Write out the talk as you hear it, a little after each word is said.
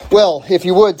Well, if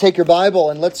you would, take your Bible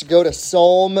and let's go to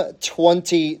Psalm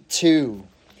 22.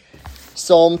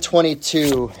 Psalm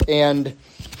 22. And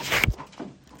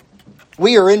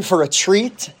we are in for a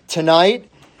treat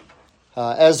tonight,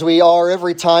 as we are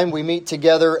every time we meet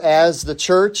together as the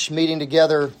church, meeting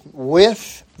together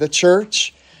with the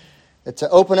church, to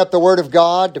open up the Word of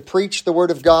God, to preach the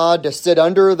Word of God, to sit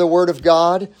under the Word of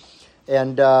God.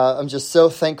 And I'm just so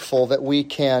thankful that we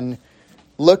can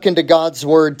look into God's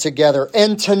Word together.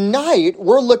 And tonight,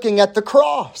 we're looking at the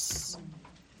cross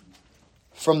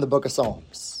from the book of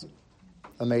Psalms.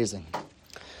 Amazing.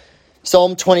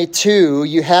 Psalm 22,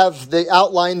 you have the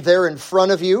outline there in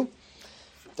front of you.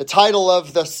 The title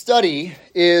of the study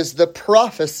is The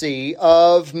Prophecy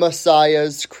of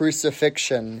Messiah's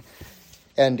Crucifixion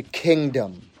and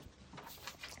Kingdom.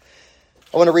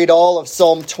 I want to read all of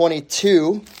Psalm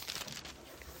 22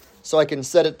 so I can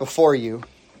set it before you.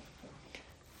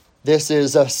 This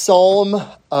is a psalm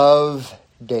of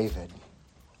David.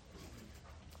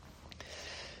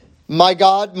 My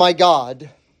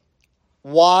God,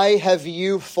 why have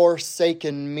you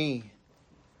forsaken me?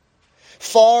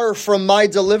 Far from my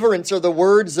deliverance are the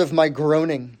words of my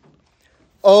groaning.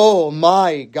 Oh,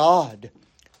 my God,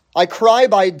 I cry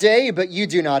by day, but you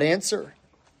do not answer,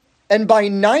 and by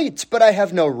night, but I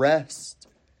have no rest.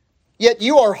 Yet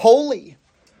you are holy,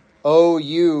 O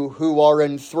you who are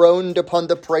enthroned upon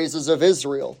the praises of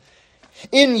Israel.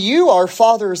 In you our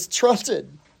fathers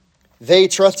trusted. They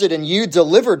trusted and you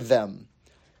delivered them.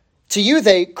 To you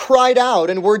they cried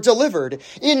out and were delivered.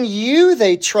 In you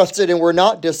they trusted and were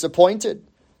not disappointed.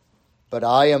 But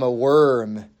I am a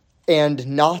worm and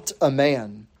not a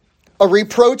man, a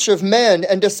reproach of men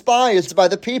and despised by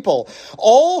the people.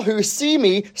 All who see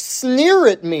me sneer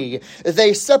at me.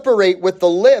 They separate with the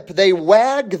lip. They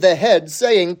wag the head,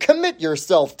 saying, commit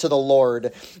yourself to the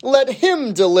Lord. Let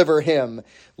him deliver him.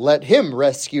 Let him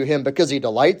rescue him, because he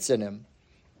delights in him.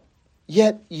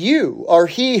 Yet you are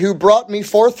he who brought me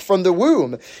forth from the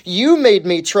womb. You made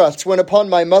me trust when upon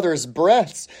my mother's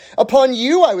breasts. Upon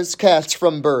you I was cast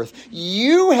from birth.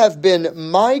 You have been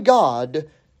my God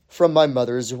from my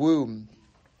mother's womb.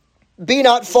 Be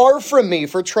not far from me,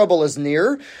 for trouble is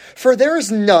near, for there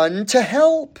is none to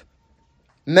help.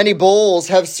 Many bulls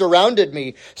have surrounded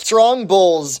me. Strong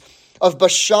bulls of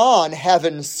Bashan have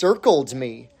encircled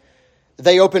me.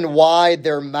 They open wide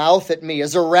their mouth at me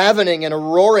as a ravening and a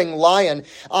roaring lion.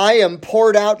 I am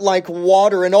poured out like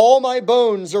water, and all my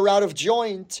bones are out of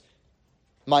joint.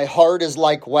 My heart is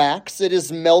like wax, it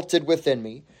is melted within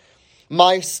me.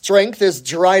 My strength is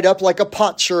dried up like a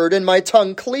potsherd, and my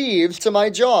tongue cleaves to my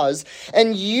jaws.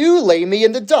 And you lay me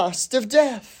in the dust of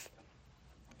death.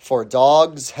 For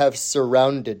dogs have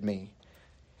surrounded me.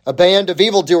 A band of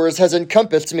evildoers has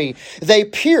encompassed me. They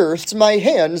pierced my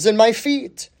hands and my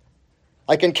feet.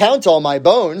 I can count all my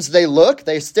bones. They look,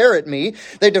 they stare at me.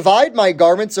 They divide my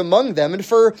garments among them, and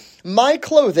for my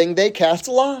clothing they cast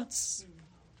lots.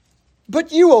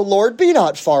 But you, O Lord, be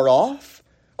not far off.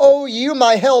 O you,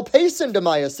 my help, hasten to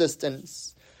my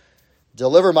assistance.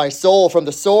 Deliver my soul from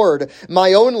the sword,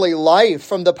 my only life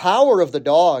from the power of the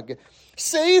dog.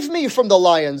 Save me from the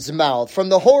lion's mouth, from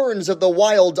the horns of the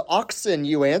wild oxen,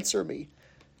 you answer me.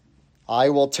 I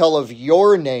will tell of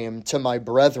your name to my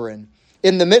brethren.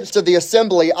 In the midst of the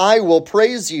assembly, I will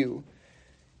praise you.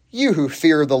 You who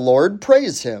fear the Lord,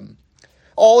 praise him.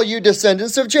 All you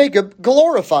descendants of Jacob,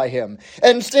 glorify him,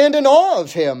 and stand in awe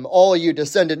of him, all you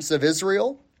descendants of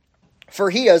Israel. For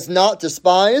he has not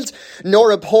despised,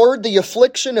 nor abhorred the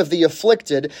affliction of the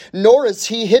afflicted, nor has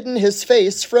he hidden his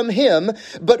face from him,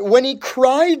 but when he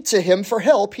cried to him for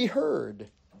help, he heard.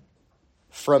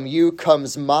 From you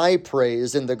comes my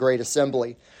praise in the great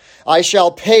assembly. I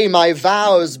shall pay my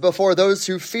vows before those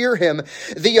who fear him.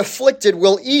 The afflicted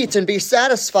will eat and be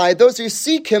satisfied. Those who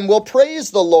seek him will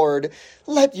praise the Lord.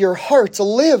 Let your heart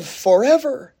live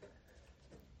forever.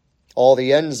 All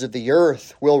the ends of the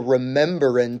earth will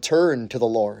remember and turn to the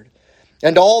Lord,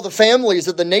 and all the families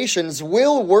of the nations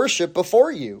will worship before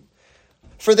you.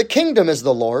 For the kingdom is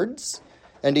the Lord's,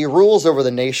 and he rules over the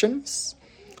nations.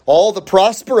 All the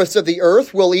prosperous of the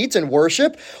earth will eat and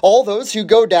worship. All those who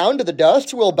go down to the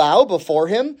dust will bow before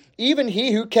him, even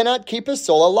he who cannot keep his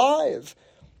soul alive.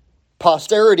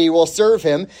 Posterity will serve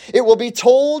him. It will be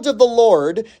told of the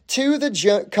Lord to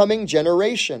the coming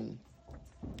generation.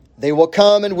 They will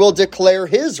come and will declare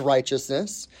his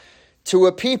righteousness to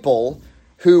a people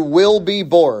who will be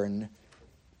born,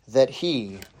 that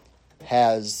he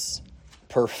has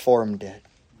performed it.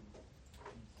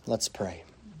 Let's pray.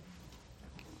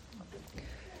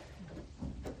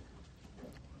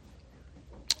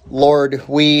 Lord,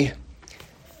 we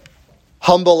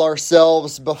humble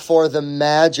ourselves before the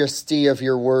majesty of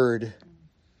your word.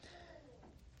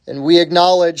 And we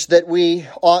acknowledge that we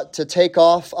ought to take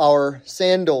off our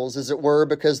sandals, as it were,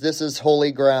 because this is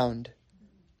holy ground.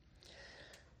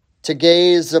 To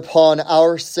gaze upon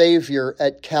our Savior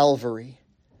at Calvary,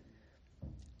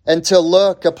 and to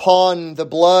look upon the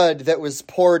blood that was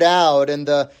poured out and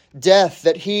the death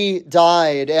that he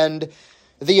died and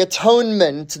the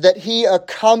atonement that he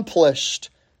accomplished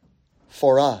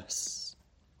for us.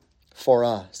 For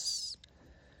us.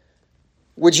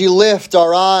 Would you lift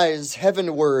our eyes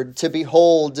heavenward to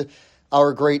behold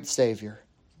our great Savior?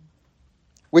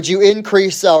 Would you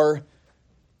increase our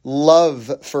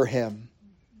love for him,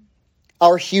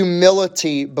 our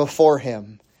humility before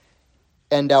him,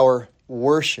 and our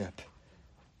worship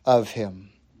of him?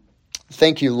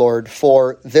 Thank you, Lord,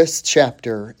 for this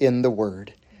chapter in the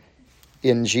Word.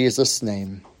 In Jesus'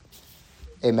 name,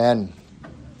 amen.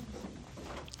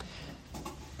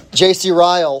 J.C.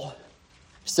 Ryle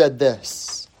said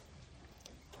this: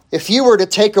 if you were to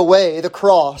take away the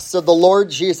cross of the Lord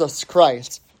Jesus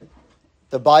Christ,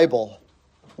 the Bible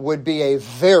would be a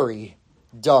very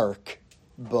dark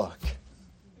book.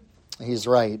 He's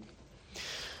right.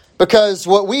 Because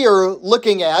what we are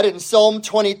looking at in Psalm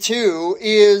 22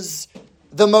 is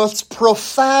the most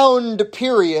profound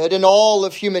period in all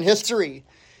of human history.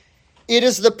 It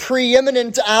is the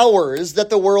preeminent hours that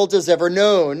the world has ever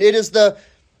known. It is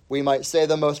we might say,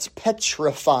 the most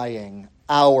petrifying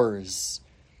hours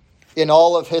in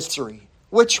all of history,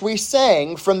 which we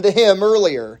sang from the hymn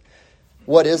earlier.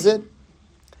 What is it?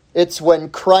 It's when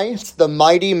Christ, the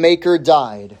mighty Maker,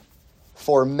 died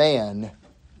for man,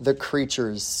 the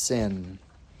creature's sin.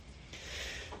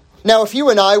 Now, if you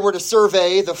and I were to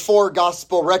survey the four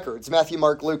gospel records, Matthew,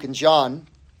 Mark, Luke, and John,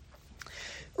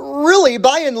 really,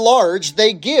 by and large,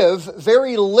 they give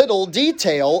very little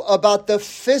detail about the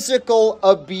physical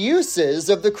abuses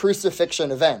of the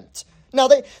crucifixion event. Now,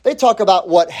 they talk about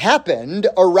what happened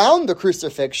around the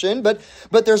crucifixion, but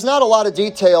there's not a lot of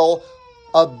detail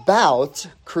about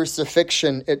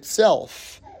crucifixion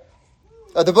itself.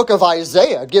 The book of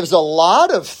Isaiah gives a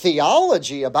lot of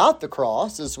theology about the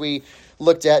cross, as we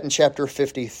looked at in chapter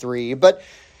 53. But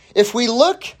if we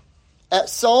look at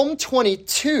Psalm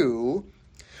 22,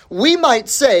 we might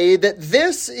say that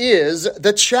this is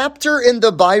the chapter in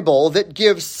the Bible that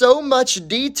gives so much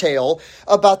detail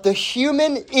about the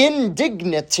human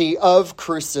indignity of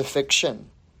crucifixion.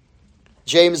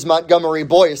 James Montgomery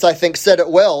Boyce, I think, said it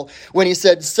well when he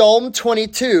said, Psalm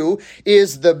 22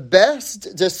 is the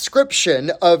best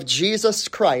description of Jesus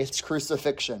Christ's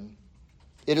crucifixion.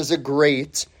 It is a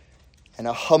great and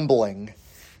a humbling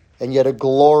and yet a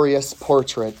glorious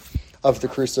portrait of the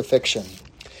crucifixion.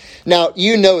 Now,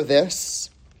 you know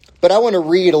this, but I want to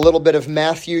read a little bit of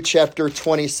Matthew chapter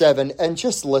 27 and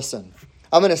just listen.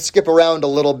 I'm going to skip around a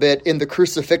little bit in the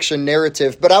crucifixion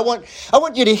narrative, but I want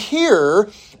you to hear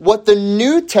what the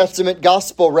New Testament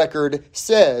gospel record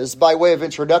says by way of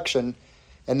introduction,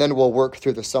 and then we'll work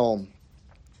through the psalm.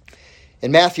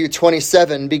 In Matthew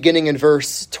 27, beginning in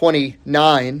verse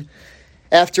 29,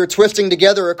 after twisting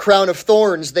together a crown of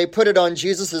thorns, they put it on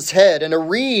Jesus' head and a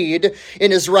reed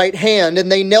in his right hand,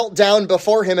 and they knelt down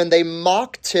before him and they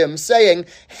mocked him, saying,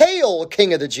 "Hail,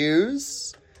 King of the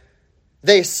Jews!"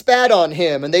 They spat on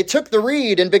him, and they took the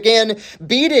reed and began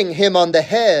beating him on the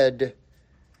head.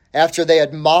 After they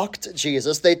had mocked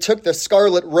Jesus, they took the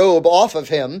scarlet robe off of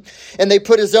him, and they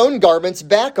put his own garments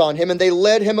back on him, and they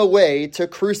led him away to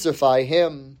crucify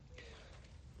him.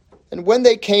 And when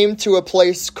they came to a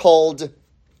place called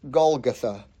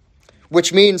Golgotha,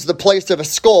 which means the place of a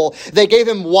skull, they gave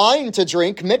him wine to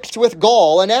drink mixed with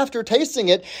gall, and after tasting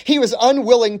it, he was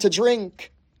unwilling to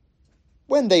drink.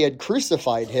 When they had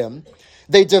crucified him,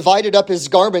 they divided up his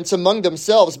garments among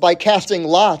themselves by casting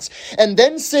lots, and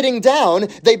then sitting down,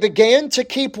 they began to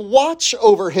keep watch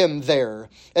over him there.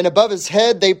 And above his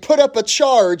head, they put up a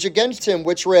charge against him,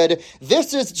 which read,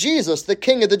 "This is Jesus, the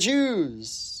King of the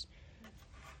Jews."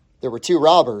 There were two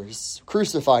robbers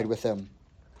crucified with him,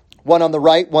 one on the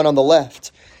right, one on the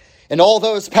left. And all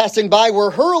those passing by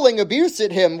were hurling abuse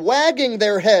at him, wagging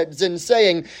their heads and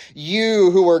saying,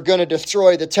 "You who are going to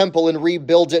destroy the temple and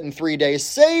rebuild it in 3 days,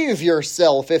 save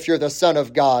yourself if you're the Son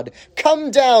of God. Come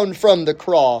down from the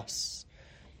cross."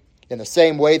 In the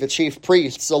same way, the chief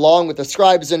priests, along with the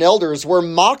scribes and elders, were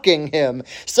mocking him,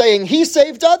 saying, "He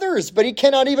saved others, but he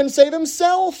cannot even save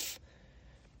himself.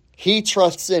 He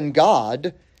trusts in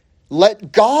God.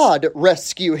 Let God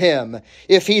rescue him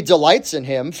if he delights in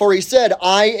him, for he said,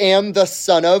 'I am the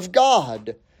Son of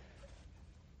God.'"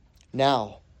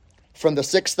 Now, From the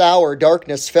 6th hour,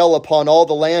 darkness fell upon all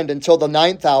the land until the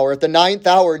 9th hour. At the 9th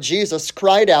hour, Jesus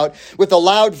cried out with a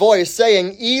loud voice,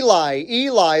 saying, Eli,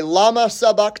 Eli, lama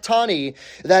sabachthani.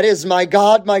 That is, my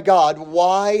God,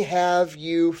 why have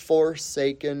you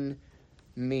forsaken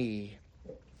me?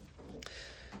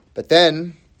 But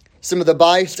then some of the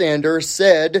bystanders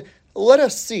said, let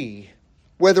us see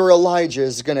whether Elijah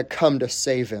is going to come to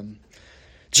save him.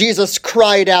 Jesus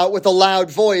cried out with a loud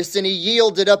voice, and he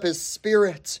yielded up his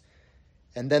spirit.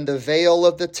 And then the veil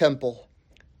of the temple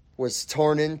was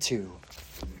torn in two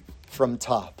from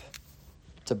top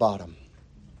to bottom.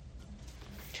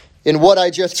 In what I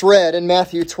just read in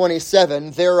Matthew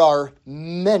 27, there are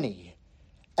many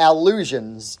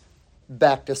allusions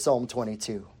back to Psalm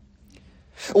 22.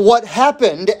 What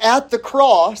happened at the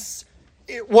cross,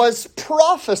 it was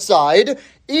prophesied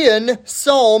in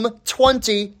Psalm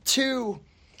 22.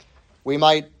 We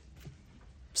might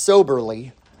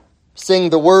soberly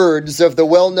sing the words of the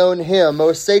well-known hymn,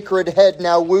 O sacred head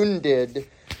now wounded,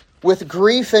 with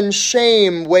grief and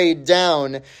shame weighed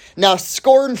down, now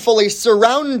scornfully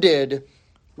surrounded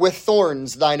with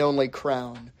thorns thine only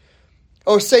crown.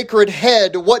 O sacred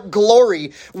head, what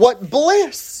glory, what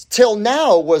bliss till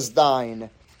now was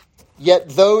thine, yet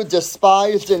though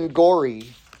despised and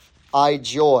gory, I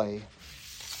joy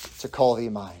to call thee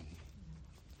mine.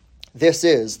 This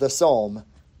is the Psalm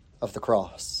of the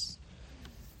cross.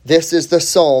 This is the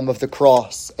Psalm of the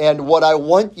cross. And what I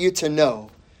want you to know,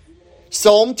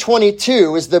 Psalm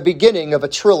 22 is the beginning of a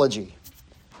trilogy.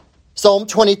 Psalm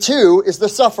 22 is the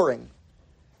suffering.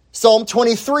 Psalm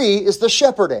 23 is the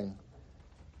shepherding.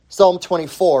 Psalm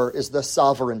 24 is the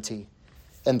sovereignty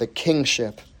and the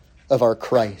kingship of our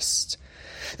Christ.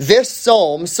 This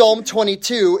psalm, Psalm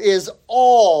 22, is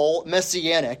all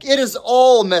messianic. It is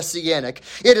all messianic.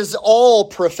 It is all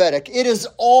prophetic. It is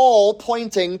all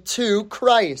pointing to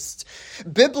Christ.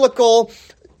 Biblical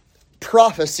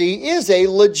prophecy is a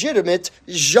legitimate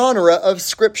genre of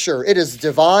Scripture. It is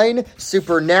divine,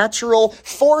 supernatural,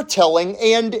 foretelling,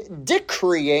 and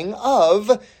decreeing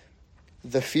of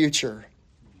the future.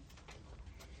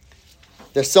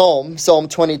 The Psalm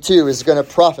 22, is going to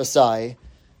prophesy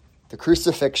the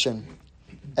crucifixion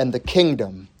and the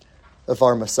kingdom of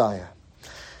our Messiah.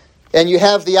 And you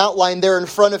have the outline there in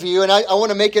front of you, and I want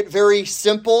to make it very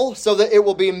simple so that it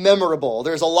will be memorable.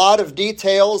 There's a lot of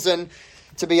details, and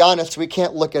to be honest, we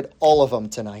can't look at all of them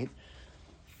tonight.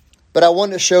 But I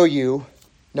want to show you,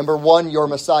 number one, your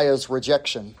Messiah's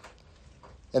rejection.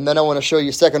 And then I want to show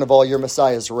you, second of all, your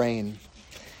Messiah's reign.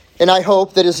 And I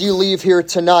hope that as you leave here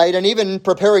tonight, and even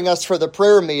preparing us for the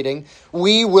prayer meeting,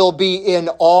 we will be in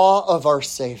awe of our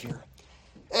Savior.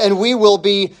 And we will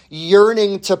be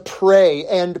yearning to pray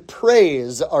and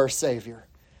praise our Savior.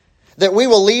 That we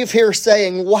will leave here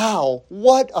saying, wow,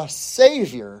 what a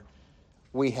Savior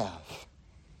we have.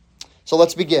 So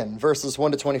let's begin, verses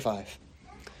 1 to 25.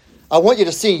 I want you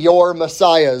to see your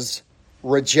Messiah's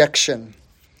rejection.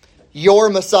 Your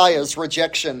Messiah's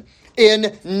rejection.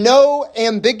 In no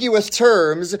ambiguous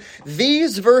terms,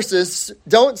 these verses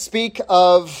don't speak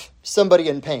of somebody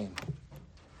in pain.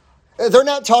 They're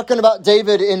not talking about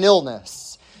David in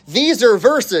illness. These are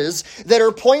verses that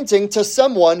are pointing to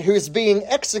someone who's being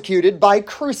executed by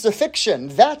crucifixion.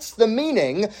 That's the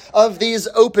meaning of these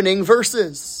opening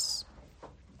verses.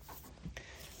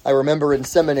 I remember in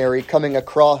seminary coming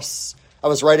across, I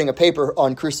was writing a paper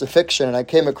on crucifixion, and I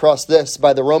came across this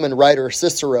by the Roman writer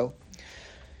Cicero.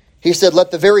 He said, let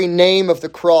the very name of the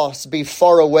cross be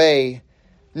far away,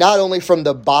 not only from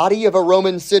the body of a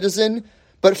Roman citizen,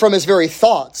 but from his very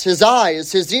thoughts, his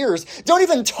eyes, his ears. Don't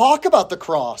even talk about the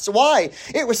cross. Why?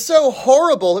 It was so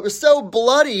horrible. It was so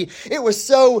bloody. It was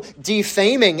so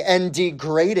defaming and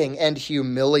degrading and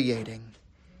humiliating.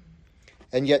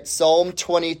 And yet Psalm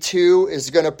 22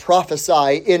 is going to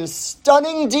prophesy in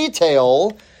stunning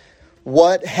detail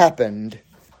what happened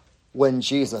when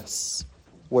Jesus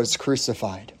was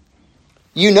crucified.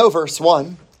 You know verse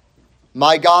 1,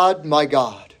 my God,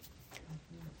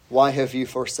 why have you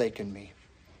forsaken me?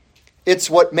 It's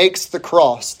what makes the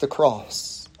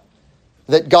cross.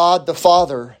 That God the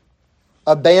Father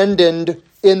abandoned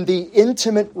in the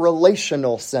intimate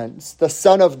relational sense the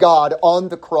Son of God on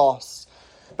the cross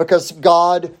because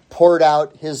God poured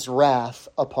out his wrath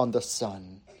upon the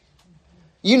Son.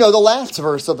 You know the last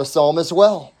verse of the psalm as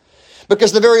well,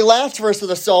 because the very last verse of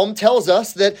the psalm tells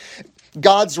us that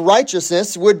God's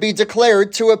righteousness would be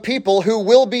declared to a people who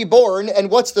will be born. And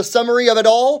what's the summary of it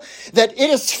all? That it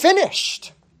is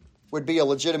finished would be a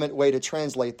legitimate way to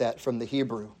translate that from the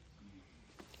Hebrew.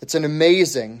 It's an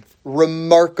amazing,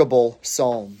 remarkable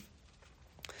psalm.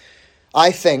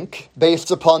 I think,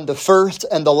 based upon the first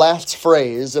and the last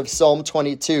phrase of Psalm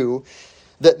 22,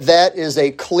 that is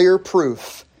a clear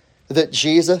proof that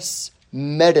Jesus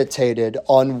meditated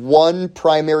on one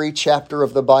primary chapter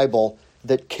of the Bible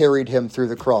that carried him through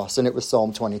the cross, and it was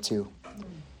Psalm 22.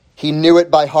 He knew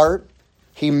it by heart.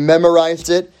 He memorized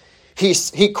it.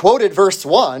 He quoted verse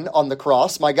 1 on the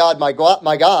cross, my God, my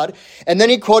God, and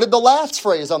then he quoted the last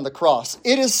phrase on the cross,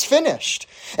 it is finished.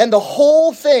 And the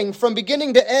whole thing, from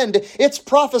beginning to end, it's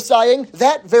prophesying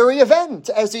that very event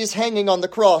as he's hanging on the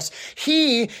cross.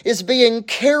 He is being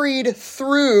carried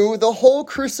through the whole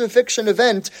crucifixion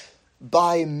event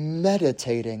by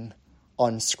meditating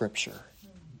on Scripture.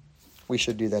 We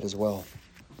should do that as well.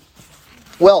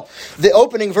 Well, the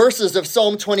opening verses of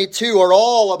Psalm 22 are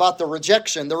all about the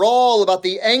rejection. They're all about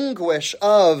the anguish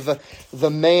of the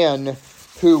man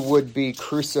who would be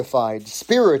crucified.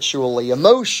 Spiritually,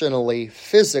 emotionally,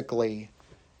 physically,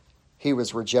 he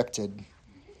was rejected.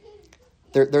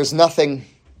 There's nothing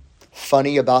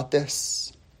funny about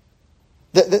this.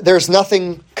 There's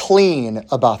nothing clean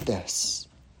about this.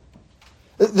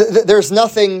 There's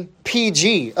nothing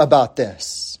PG about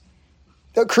this.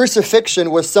 The crucifixion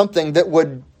was something that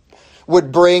would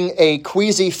bring a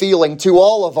queasy feeling to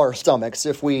all of our stomachs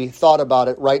if we thought about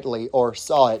it rightly or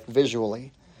saw it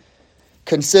visually.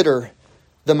 Consider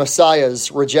the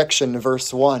Messiah's rejection,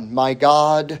 verse 1. My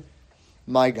God,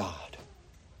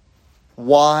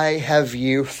 why have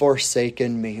you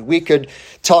forsaken me? We could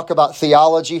talk about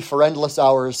theology for endless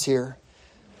hours here,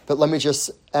 but let me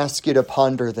just ask you to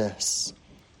ponder this.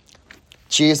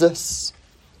 Jesus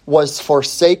was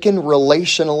forsaken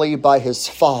relationally by his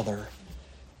Father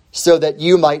so that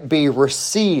you might be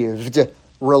received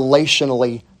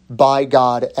relationally by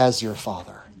God as your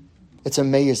Father. It's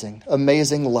amazing,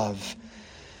 amazing love.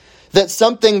 That's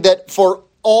something that for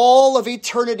all of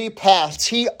eternity past,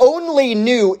 he only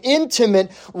knew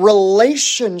intimate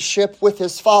relationship with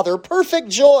his Father, perfect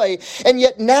joy, and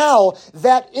yet now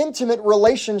that intimate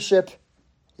relationship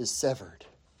is severed.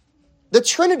 The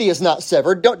Trinity is not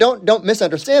severed. Don't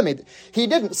misunderstand me. He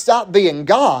didn't stop being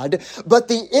God, but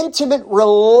the intimate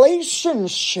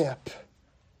relationship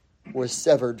was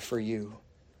severed for you.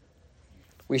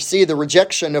 We see the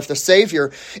rejection of the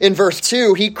Savior. In verse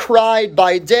 2, he cried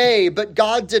by day, but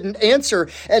God didn't answer,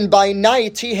 and by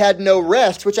night he had no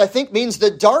rest, which I think means the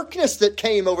darkness that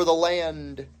came over the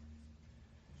land.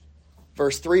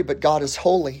 Verse 3, but God is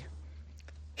holy.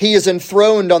 He is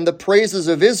enthroned on the praises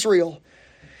of Israel.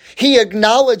 He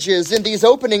acknowledges in these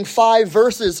opening 5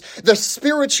 verses the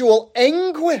spiritual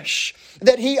anguish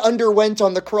that he underwent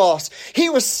on the cross. He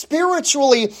was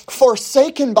spiritually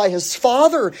forsaken by his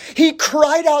Father. He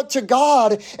cried out to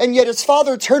God, and yet his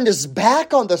Father turned his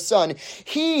back on the Son.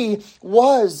 He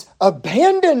was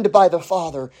abandoned by the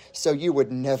Father, so you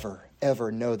would never,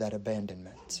 ever know that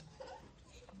abandonment.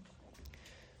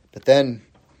 But then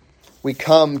we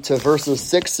come to verses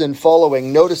 6 and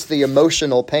following. Notice the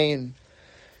emotional pain.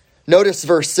 Notice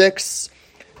verse 6,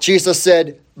 Jesus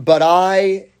said, but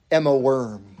I am a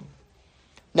worm.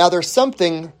 Now there's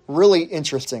something really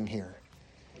interesting here.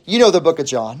 You know the book of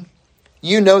John.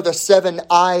 You know the 7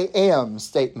 I am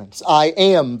statements. I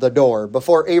am the door.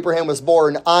 Before Abraham was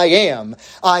born, I am.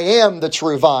 I am the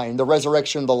true vine, the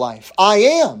resurrection, the life. I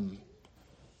am.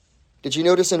 Did you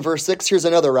notice in verse 6? Here's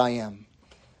another I am.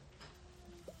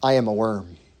 I am a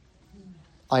worm.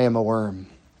 I am a worm.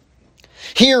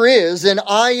 Here is an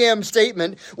I am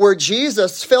statement where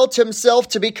Jesus felt himself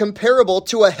to be comparable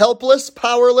to a helpless,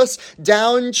 powerless,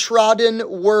 downtrodden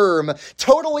worm,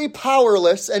 totally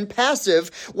powerless and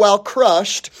passive while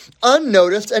crushed,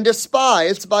 unnoticed, and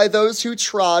despised by those who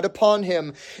trod upon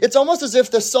him. It's almost as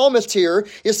if the psalmist here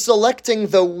is selecting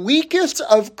the weakest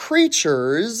of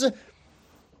creatures,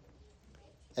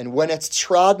 and when it's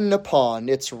trodden upon,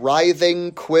 its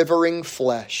writhing, quivering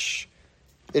flesh,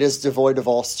 it is devoid of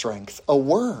all strength. A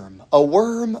worm, a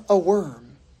worm, a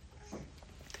worm.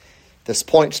 This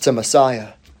points to Messiah.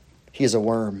 He's a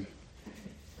worm.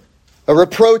 A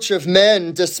reproach of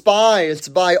men,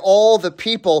 despised by all the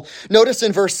people. Notice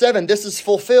in verse 7, this is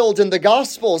fulfilled in the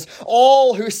Gospels.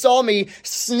 All who saw me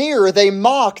sneer, they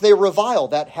mock, they revile.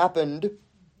 That happened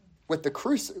with the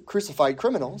crucified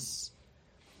criminals.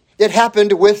 It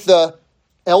happened with the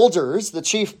elders, the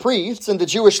chief priests, and the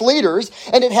Jewish leaders,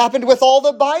 and it happened with all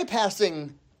the bypassing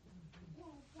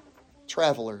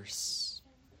travelers.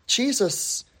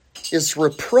 Jesus is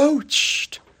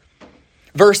reproached.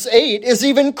 Verse 8 is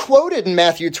even quoted in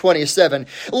Matthew 27.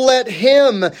 Let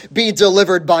him be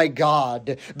delivered by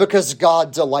God, because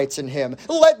God delights in him.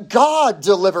 Let God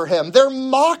deliver him. They're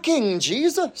mocking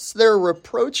Jesus. They're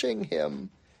reproaching him.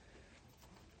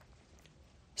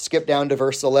 Skip down to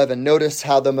verse 11. Notice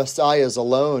how the Messiah is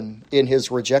alone in his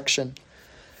rejection.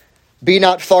 Be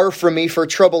not far from me, for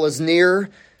trouble is near.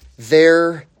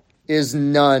 There is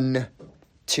none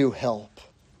to help.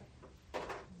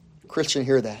 Christian,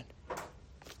 hear that.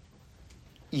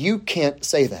 You can't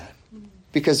say that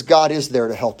because God is there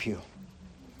to help you.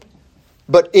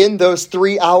 But in those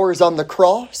 3 hours on the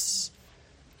cross,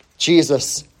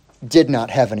 Jesus did not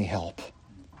have any help.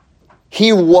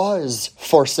 He was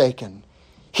forsaken.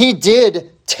 He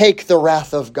did take the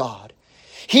wrath of God.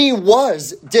 He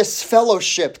was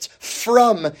disfellowshipped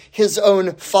from his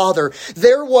own Father.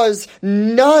 There was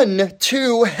none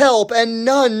to help and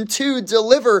none to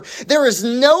deliver. There is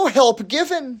no help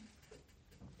given.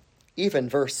 Even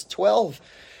verse 12.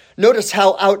 Notice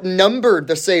how outnumbered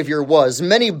the Savior was.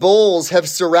 Many bulls have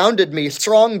surrounded me.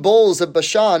 Strong bulls of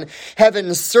Bashan have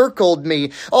encircled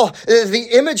me. Oh, the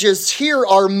images here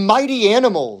are mighty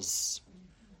animals.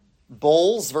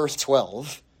 Bulls, verse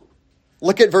 12.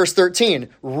 Look at verse 13.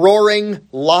 Roaring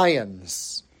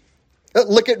lions.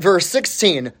 Look at verse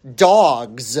 16.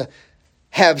 Dogs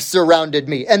have surrounded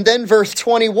me. And then verse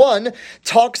 21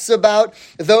 talks about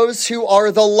those who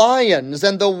are the lions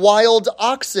and the wild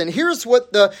oxen. Here's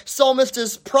what the psalmist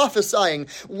is prophesying.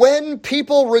 When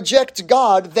people reject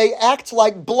God, they act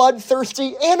like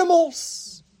bloodthirsty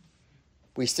animals.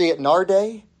 We see it in our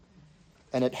day,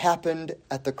 and it happened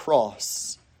at the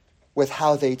cross with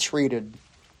how they treated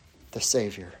the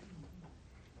Savior.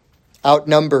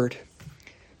 Outnumbered,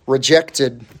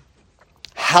 rejected,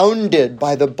 hounded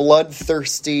by the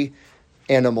bloodthirsty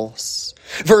animals.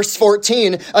 Verse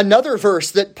 14, another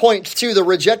verse that points to the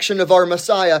rejection of our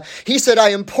Messiah. He said, I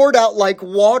am poured out like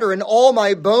water and all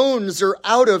my bones are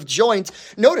out of joint.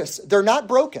 Notice, they're not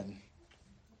broken,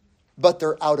 but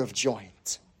they're out of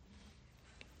joint.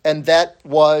 And that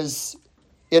was,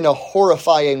 in a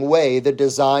horrifying way, the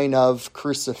design of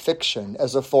crucifixion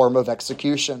as a form of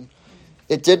execution.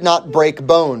 It did not break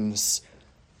bones,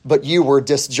 but you were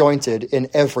disjointed in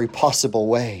every possible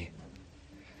way.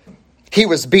 He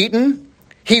was beaten.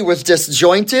 He was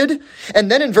disjointed. And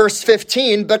then in verse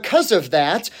 15, because of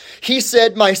that, he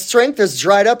said, my strength is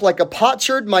dried up like a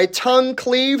potsherd. My tongue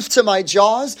cleaves to my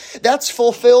jaws. That's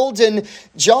fulfilled in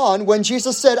John when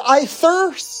Jesus said, I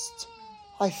thirst.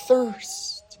 I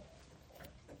thirst.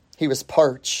 He was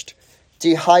parched,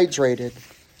 dehydrated,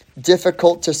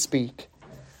 difficult to speak.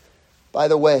 By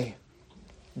the way,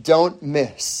 don't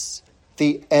miss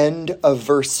the end of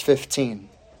verse 15.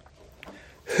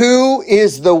 Who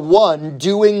is the one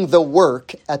doing the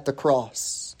work at the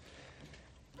cross?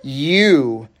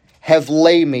 You have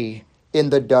laid me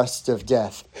in the dust of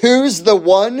death. Who's the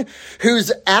one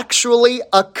who's actually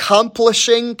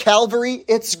accomplishing Calvary?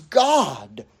 It's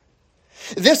God.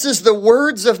 This is the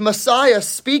words of Messiah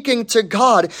speaking to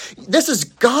God. This is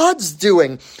God's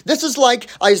doing. This is like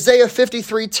Isaiah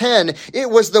 53:10. It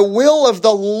was the will of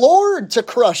the Lord to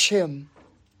crush him.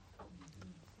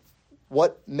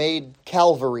 What made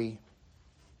Calvary?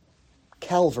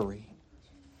 Calvary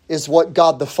is what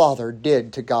God the Father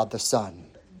did to God the Son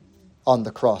on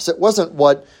the cross. It wasn't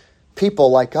what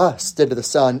people like us did to the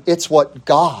Son. It's what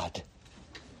God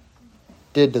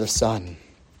did to the Son.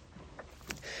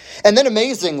 And then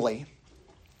amazingly,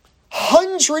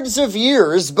 hundreds of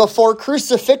years before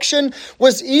crucifixion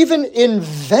was even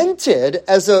invented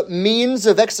as a means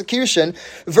of execution,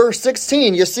 verse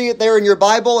 16, you see it there in your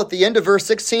Bible at the end of verse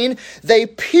 16, they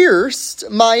pierced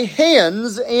my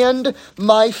hands and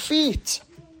my feet.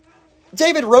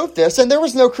 David wrote this, and there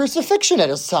was no crucifixion at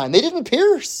his time. They didn't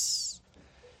pierce.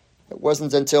 It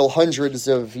wasn't until hundreds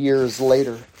of years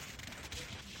later.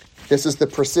 This is the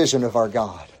precision of our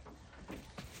God.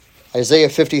 Isaiah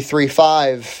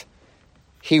 53:5,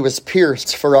 he was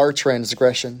pierced for our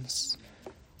transgressions.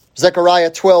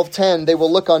 Zechariah 12:10, they will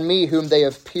look on me whom they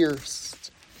have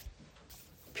pierced.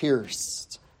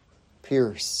 Pierced,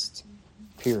 pierced,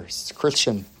 pierced.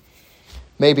 Christian,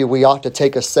 maybe we ought to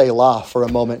take a Selah for a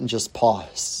moment and just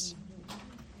pause.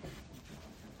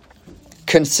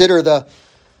 Consider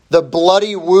the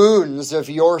bloody wounds of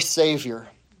your Savior.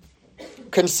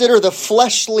 Consider the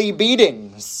fleshly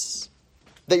beatings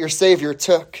that your Savior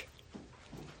took.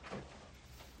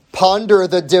 Ponder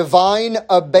the divine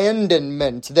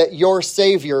abandonment that your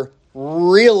Savior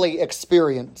really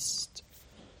experienced.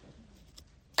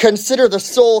 Consider the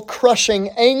soul-crushing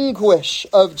anguish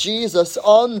of Jesus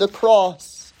on the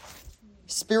cross,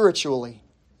 spiritually,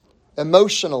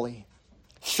 emotionally,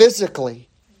 physically,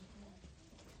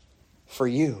 for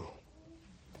you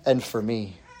and for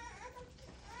me.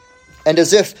 And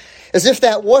as if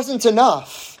that wasn't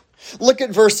enough, Look at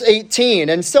verse 18,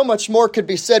 and so much more could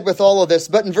be said with all of this,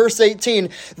 but in verse 18,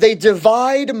 they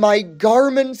divide my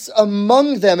garments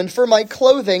among them, and for my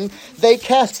clothing they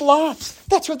cast lots.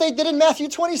 That's what they did in Matthew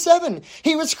 27.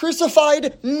 He was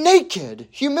crucified naked,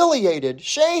 humiliated,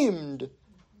 shamed.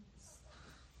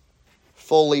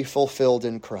 Fully fulfilled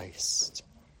in Christ.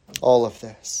 All of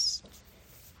this.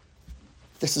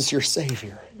 This is your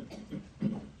Savior.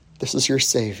 This is your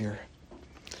Savior.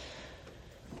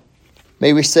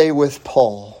 May we say with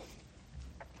Paul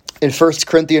in 1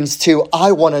 Corinthians 2,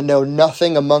 I want to know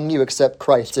nothing among you except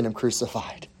Christ and Him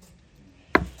crucified.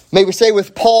 May we say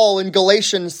with Paul in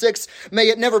Galatians 6, may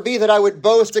it never be that I would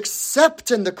boast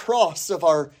except in the cross of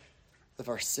our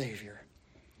Savior.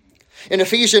 In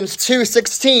Ephesians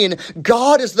 2:16,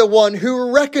 God is the one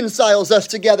who reconciles us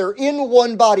together in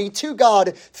one body to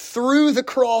God through the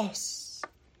cross.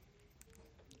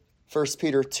 1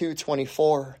 Peter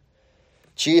 2:24,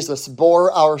 Jesus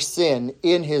bore our sin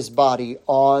in His body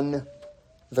on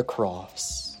the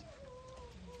cross.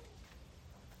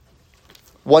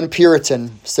 One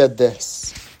Puritan said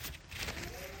this,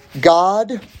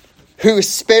 God, who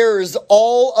spares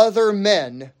all other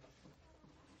men,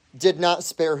 did not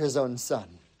spare His own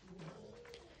Son.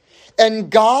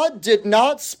 And God did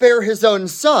not spare His own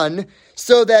Son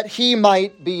so that He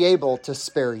might be able to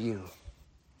spare you.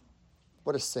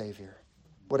 What a Savior.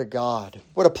 What a God.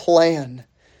 What a plan.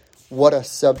 What a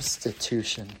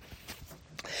substitution.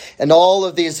 And all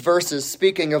of these verses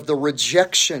speaking of the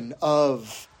rejection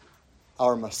of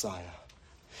our Messiah.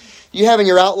 You have in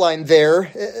your outline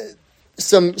there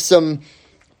some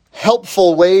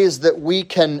helpful ways that we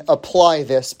can apply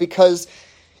this, because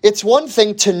it's one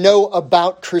thing to know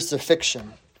about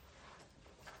crucifixion.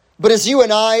 But as you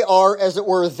and I are, as it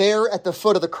were, there at the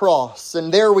foot of the cross,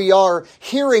 and there we are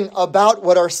hearing about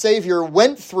what our Savior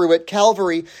went through at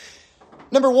Calvary,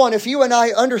 number one, if you and I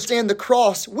understand the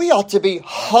cross, we ought to be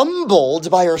humbled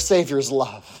by our Savior's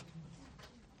love.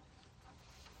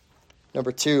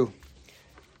 Number two,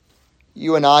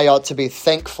 you and I ought to be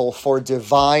thankful for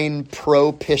divine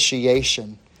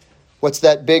propitiation. What's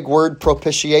that big word,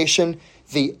 propitiation?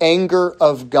 The anger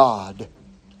of God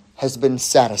has been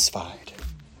satisfied.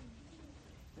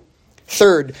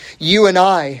 Third, you and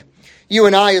I,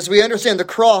 as we understand the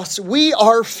cross, we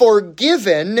are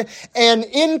forgiven an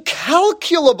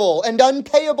incalculable and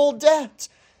unpayable debt.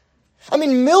 I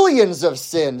mean, millions of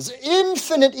sins,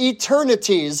 infinite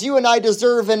eternities you and I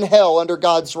deserve in hell under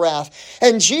God's wrath.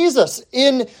 And Jesus,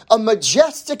 in a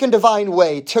majestic and divine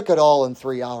way, took it all in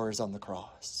 3 hours on the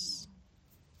cross.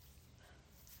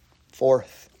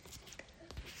 Fourth,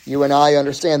 you and I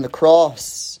understand the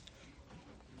cross.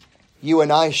 You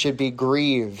and I should be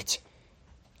grieved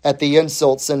at the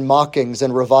insults and mockings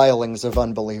and revilings of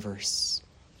unbelievers.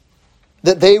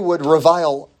 That they would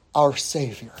revile our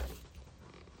Savior.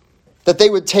 That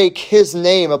they would take His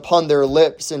name upon their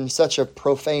lips in such a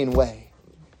profane way.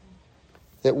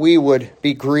 That we would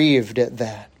be grieved at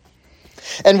that.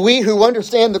 And we who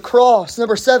understand the cross,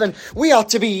 number 7, we ought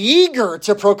to be eager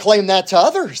to proclaim that to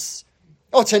others.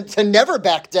 Oh, to never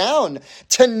back down,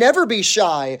 to never be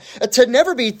shy, to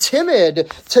never be timid,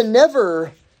 to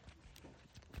never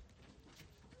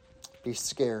be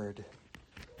scared.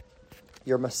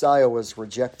 Your Messiah was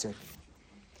rejected.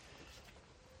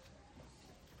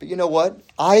 But you know what?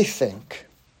 I think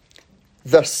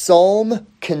the psalm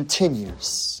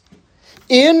continues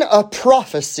in a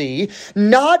prophecy,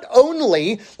 not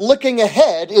only looking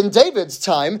ahead in David's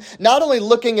time, not only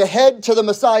looking ahead to the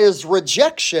Messiah's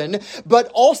rejection, but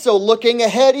also looking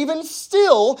ahead even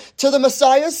still to the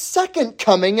Messiah's second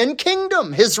coming and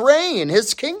kingdom, His reign,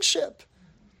 His kingship.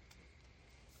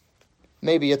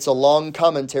 Maybe it's a long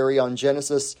commentary on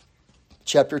Genesis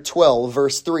Chapter 12,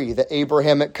 verse 3, the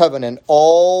Abrahamic covenant.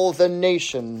 All the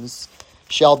nations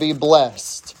shall be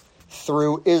blessed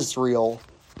through Israel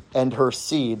and her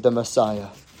seed, the Messiah.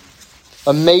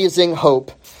 Amazing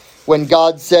hope when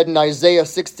God said in Isaiah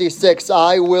 66,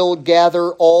 I will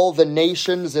gather all the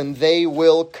nations and they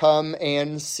will come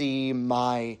and see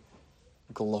my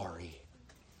glory.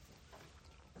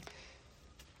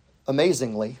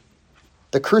 Amazingly,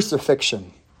 the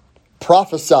crucifixion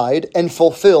prophesied and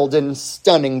fulfilled in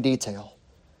stunning detail.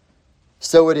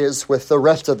 So it is with the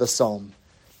rest of the psalm.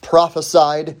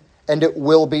 Prophesied and it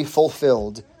will be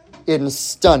fulfilled in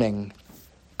stunning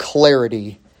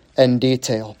clarity and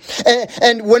detail.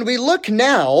 And when we look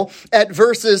now at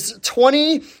verses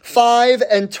 25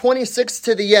 and 26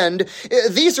 to the end,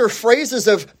 these are phrases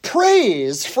of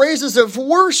praise, phrases of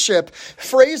worship,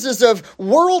 phrases of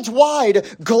worldwide,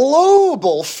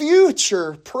 global,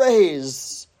 future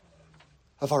praise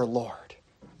of our Lord.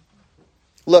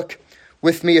 Look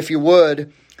with me, if you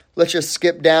would. Let's just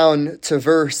skip down to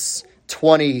verse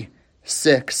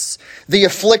 26. The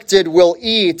afflicted will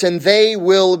eat, and they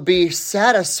will be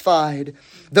satisfied.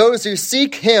 Those who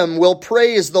seek him will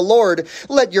praise the Lord.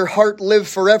 Let your heart live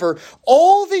forever.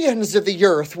 All the ends of the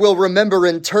earth will remember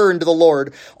and turn to the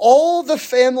Lord. All the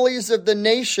families of the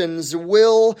nations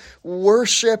will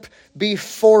worship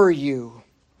before you.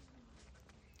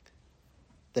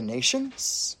 The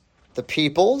nations, the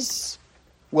peoples,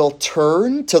 will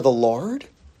turn to the Lord.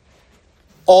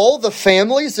 All the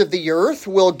families of the earth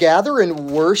will gather and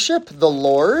worship the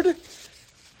Lord.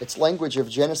 It's language of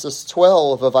Genesis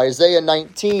 12, of Isaiah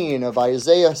 19, of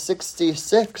Isaiah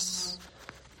 66.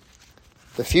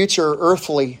 The future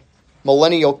earthly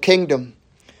millennial kingdom,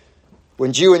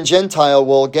 when Jew and Gentile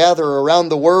will gather around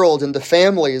the world and the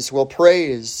families will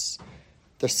praise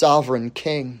the sovereign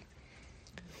King.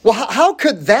 Well, how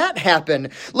could that happen?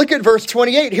 Look at verse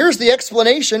 28. Here's the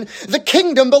explanation. The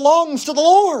kingdom belongs to the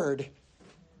Lord,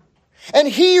 and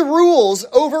he rules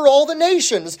over all the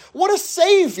nations. What a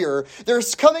Savior.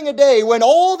 There's coming a day when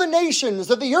all the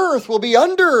nations of the earth will be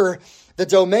under the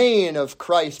domain of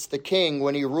Christ the King,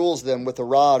 when he rules them with a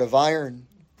rod of iron.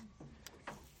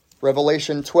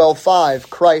 Revelation 12:5,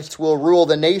 Christ will rule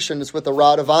the nations with a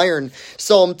rod of iron.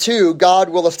 Psalm 2, God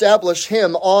will establish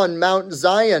him on Mount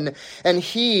Zion, and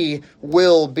he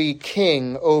will be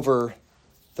king over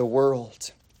the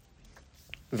world.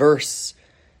 Verse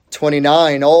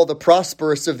 29, all the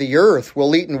prosperous of the earth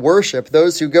will eat and worship.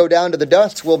 Those who go down to the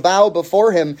dust will bow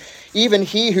before him. Even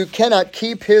he who cannot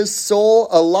keep his soul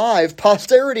alive,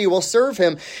 posterity will serve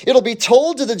him. It'll be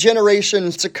told to the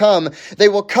generations to come. They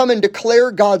will come and declare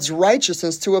God's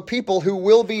righteousness to a people who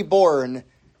will be born.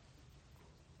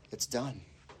 It's done.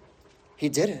 He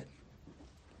did it.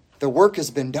 The work has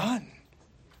been done.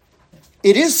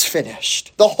 It is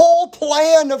finished. The whole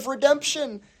plan of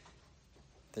redemption.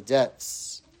 The debts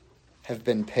have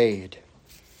been paid.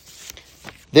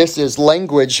 This is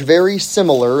language very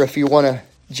similar, if you want to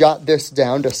jot this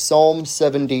down, to Psalm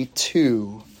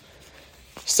 72.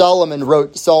 Solomon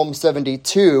wrote Psalm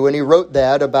 72, and he wrote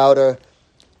that about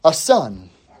a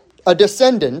son, a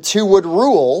descendant who would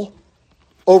rule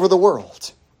over the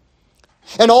world.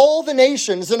 And all the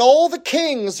nations and all the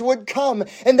kings would come,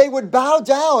 and they would bow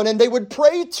down, and they would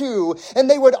pray to, and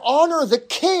they would honor the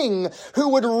king who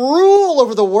would rule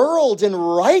over the world in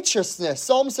righteousness.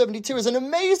 Psalm 72 is an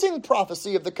amazing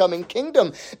prophecy of the coming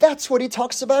kingdom. That's what he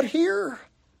talks about here.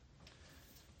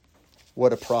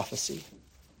 What a prophecy.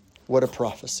 What a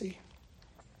prophecy.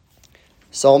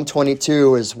 Psalm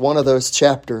 22 is one of those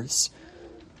chapters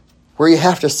where you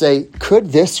have to say, could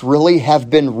this really have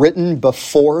been written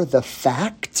before the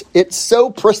fact? It's so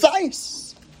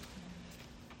precise.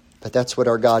 But that's what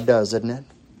our God does, isn't it?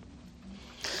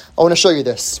 I want to show you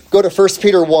this. Go to 1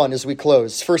 Peter 1 as we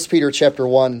close. 1 Peter chapter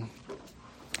 1.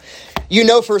 You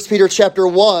know 1 Peter chapter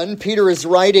 1, Peter is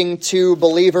writing to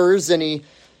believers, and he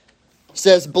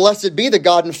says, blessed be the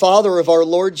God and Father of our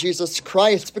Lord Jesus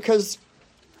Christ, because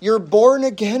you're born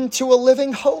again to a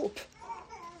living hope.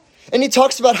 And he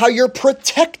talks about how you're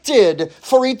protected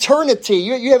for eternity.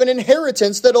 You have an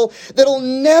inheritance that'll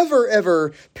never,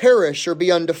 ever perish or be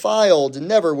undefiled.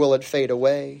 Never will it fade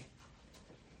away.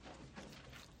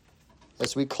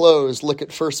 As we close, look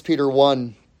at 1 Peter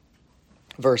 1,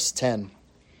 verse 10.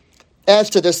 As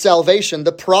to this salvation,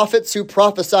 the prophets who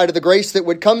prophesied of the grace that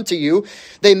would come to you,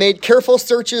 they made careful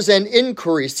searches and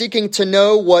inquiries, seeking to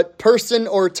know what person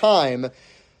or time.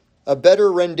 A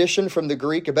better rendition from the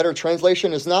Greek, a better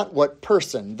translation is not what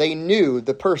person. They knew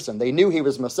the person. They knew he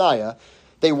was Messiah.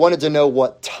 They wanted to know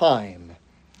what time.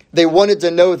 They wanted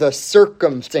to know the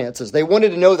circumstances. They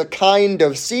wanted to know the kind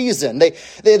of season. They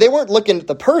weren't looking at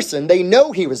the person. They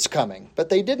know he was coming, but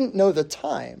they didn't know the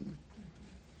time.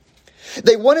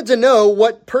 They wanted to know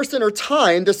what person or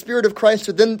time the Spirit of Christ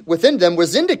within them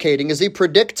was indicating as he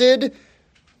predicted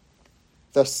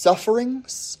the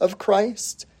sufferings of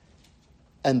Christ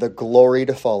and the glory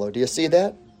to follow. Do you see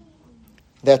that?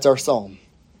 That's our psalm.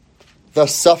 The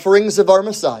sufferings of our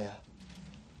Messiah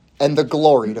and the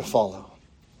glory to follow.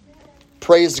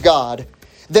 Praise God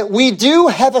that we do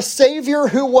have a Savior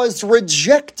who was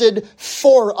rejected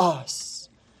for us.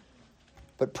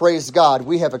 But praise God,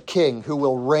 we have a King who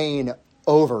will reign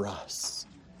over us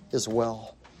as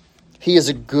well. He is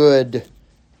a good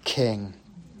King.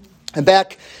 And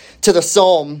back to the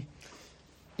psalm,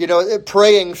 you know,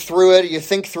 praying through it, you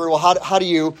think through, well, how do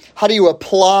you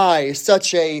apply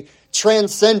such a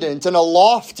transcendent and a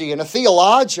lofty and a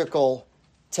theological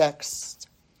text?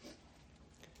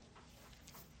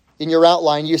 In your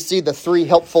outline, you see the three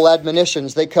helpful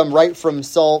admonitions. They come right from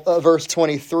verse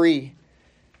 23.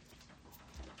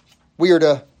 We are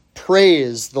to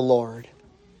praise the Lord.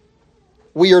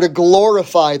 We are to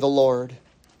glorify the Lord.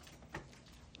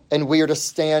 And we are to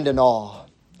stand in awe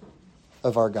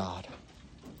of our God.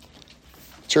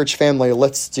 Church family,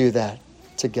 let's do that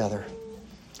together.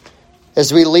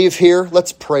 As we leave here,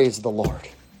 let's praise the Lord.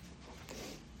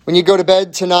 When you go to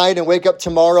bed tonight and wake up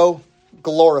tomorrow,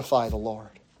 glorify the Lord.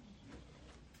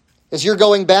 As you're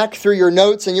going back through your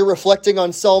notes and you're reflecting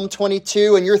on Psalm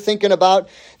 22 and you're thinking about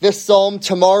this psalm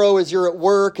tomorrow as you're at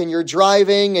work and you're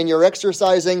driving and you're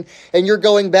exercising and you're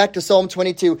going back to Psalm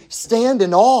 22, stand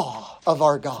in awe of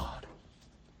our God.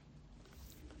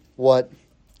 What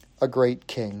a great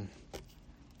King.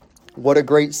 What a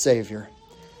great Savior.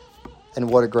 And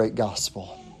what a great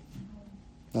gospel.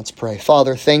 Let's pray.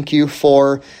 Father, thank you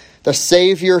for the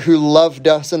Savior who loved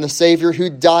us, and the Savior who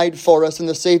died for us, and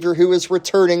the Savior who is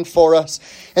returning for us,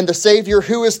 and the Savior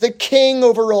who is the King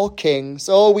over all kings.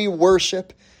 Oh, we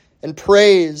worship and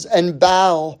praise and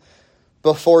bow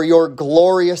before your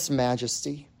glorious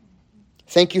majesty.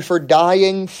 Thank you for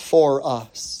dying for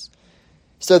us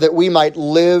so that we might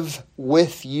live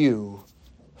with you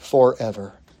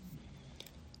forever.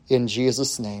 In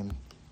Jesus' name.